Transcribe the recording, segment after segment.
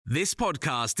This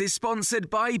podcast is sponsored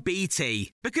by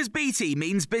BT, because BT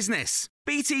means business.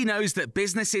 BT knows that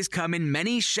businesses come in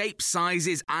many shapes,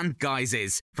 sizes and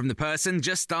guises, from the person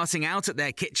just starting out at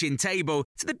their kitchen table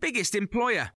to the biggest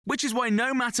employer, which is why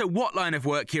no matter what line of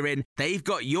work you're in, they've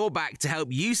got your back to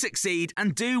help you succeed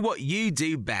and do what you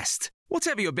do best.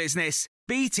 Whatever your business,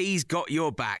 BT's got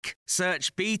your back.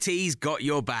 Search BT's got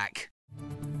your back.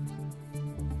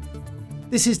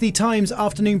 This is the Times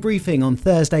afternoon briefing on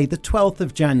Thursday, the 12th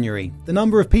of January. The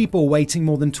number of people waiting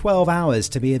more than 12 hours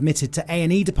to be admitted to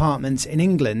A&E departments in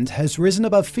England has risen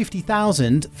above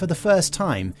 50,000 for the first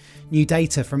time. New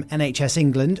data from NHS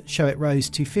England show it rose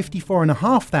to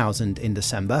 54,500 in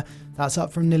December. That's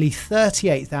up from nearly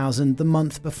 38,000 the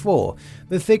month before.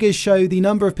 But figures show the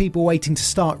number of people waiting to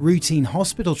start routine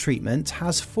hospital treatment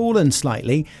has fallen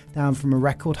slightly, down from a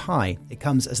record high. It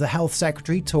comes as the Health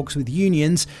Secretary talks with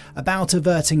unions about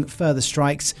averting further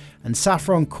strikes, and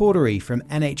Saffron Cordery from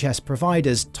NHS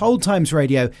providers told Times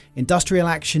Radio industrial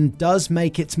action does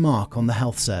make its mark on the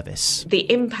health service.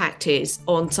 The impact is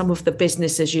on some of the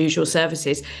business as usual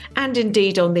services, and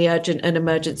indeed on the urgent and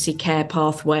emergency care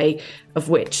pathway, of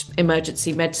which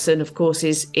emergency medicine, of course,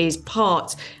 is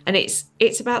part. And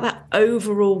it's about that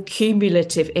overall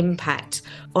cumulative impact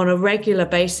on a regular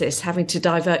basis, having to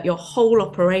divert your whole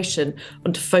operation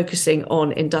onto focusing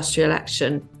on industrial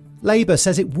action. Labour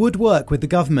says it would work with the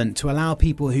government to allow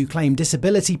people who claim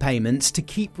disability payments to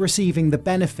keep receiving the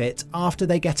benefit after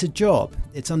they get a job.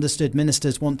 It's understood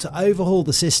ministers want to overhaul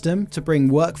the system to bring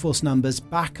workforce numbers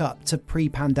back up to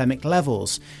pre-pandemic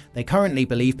levels. They currently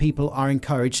believe people are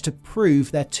encouraged to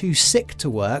prove they're too sick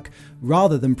to work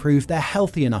rather than prove they're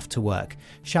healthy enough to work.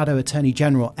 Shadow Attorney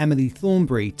General Emily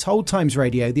Thornberry told Times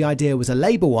Radio the idea was a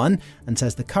Labour one and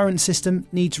says the current system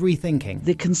needs rethinking.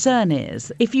 The concern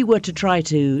is if you were to try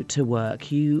to work,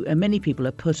 many people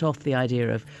are put off the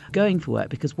idea of going for work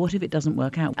because what if it doesn't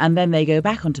work out? And then they go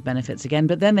back onto benefits again,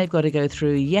 but then they've got to go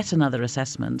through yet another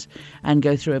assessment and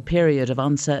go through a period of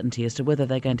uncertainty as to whether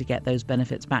they're going to get those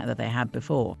benefits back that they had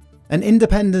before. An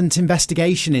independent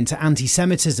investigation into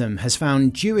anti-Semitism has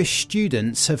found Jewish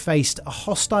students have faced a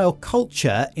hostile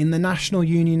culture in the National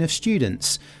Union of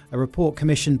Students. A report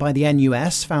commissioned by the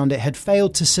NUS found it had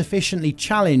failed to sufficiently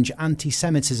challenge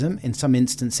anti-Semitism in some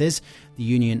instances. The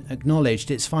union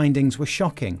acknowledged its findings were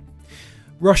shocking.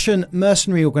 Russian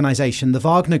mercenary organisation the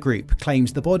Wagner Group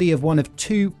claims the body of one of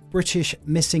two British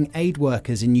missing aid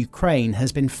workers in Ukraine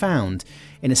has been found.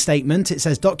 In a statement, it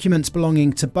says documents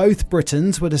belonging to both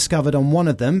Britons were discovered on one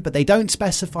of them, but they don't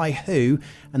specify who,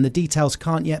 and the details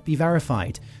can't yet be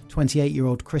verified.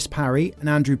 28-year-old Chris Parry and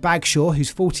Andrew Bagshaw, who's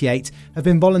 48, have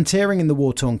been volunteering in the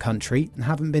war-torn country and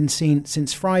haven't been seen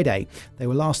since Friday. They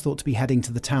were last thought to be heading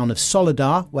to the town of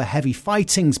Soledar, where heavy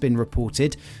fighting's been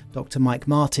reported. Dr. Mike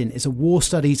Martin is a War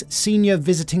Studies Senior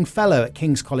Visiting Fellow at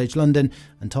King's College London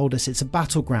and told us it's a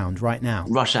battleground right now.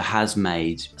 Russia has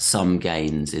made some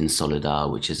gains in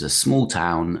Soledar, which is a small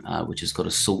town which has got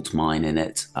a salt mine in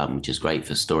it, which is great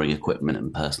for storing equipment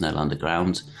and personnel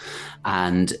underground.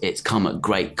 And it's come at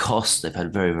great cost. They've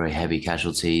had very, very heavy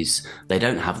casualties. They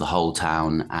don't have the whole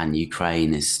town, and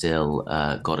Ukraine is still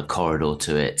got a corridor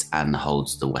to it and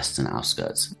holds the western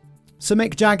outskirts. So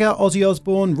Mick Jagger, Ozzy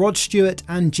Osbourne, Rod Stewart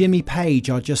and Jimmy Page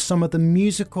are just some of the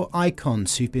musical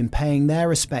icons who've been paying their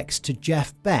respects to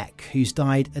Jeff Beck, who's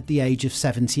died at the age of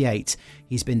 78.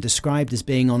 He's been described as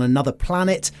being on another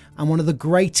planet and one of the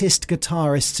greatest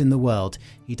guitarists in the world.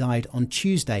 He died on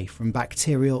Tuesday from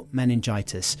bacterial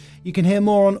meningitis. You can hear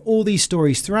more on all these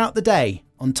stories throughout the day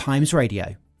on Times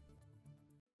Radio.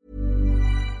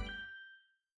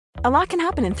 A lot can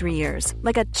happen in 3 years,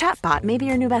 like a chatbot may be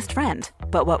your new best friend.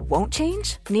 But what won't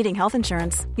change? Needing health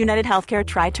insurance. United Healthcare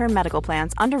Tri-Term Medical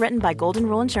Plans, underwritten by Golden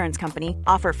Rule Insurance Company,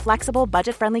 offer flexible,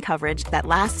 budget-friendly coverage that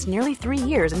lasts nearly 3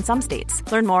 years in some states.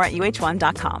 Learn more at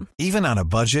uh1.com. Even on a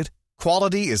budget,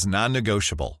 quality is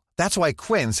non-negotiable. That's why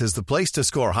Quince is the place to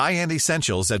score high-end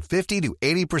essentials at 50 to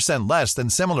 80% less than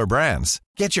similar brands.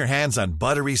 Get your hands on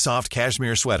buttery soft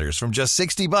cashmere sweaters from just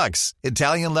 $60,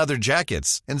 Italian leather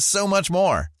jackets, and so much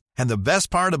more. And the best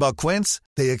part about Quince,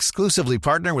 they exclusively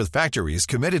partner with factories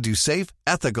committed to safe,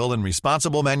 ethical, and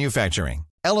responsible manufacturing.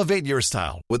 Elevate your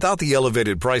style without the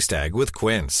elevated price tag with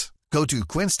Quince. Go to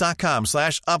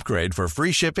quince.com/upgrade for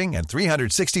free shipping and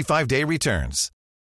 365-day returns.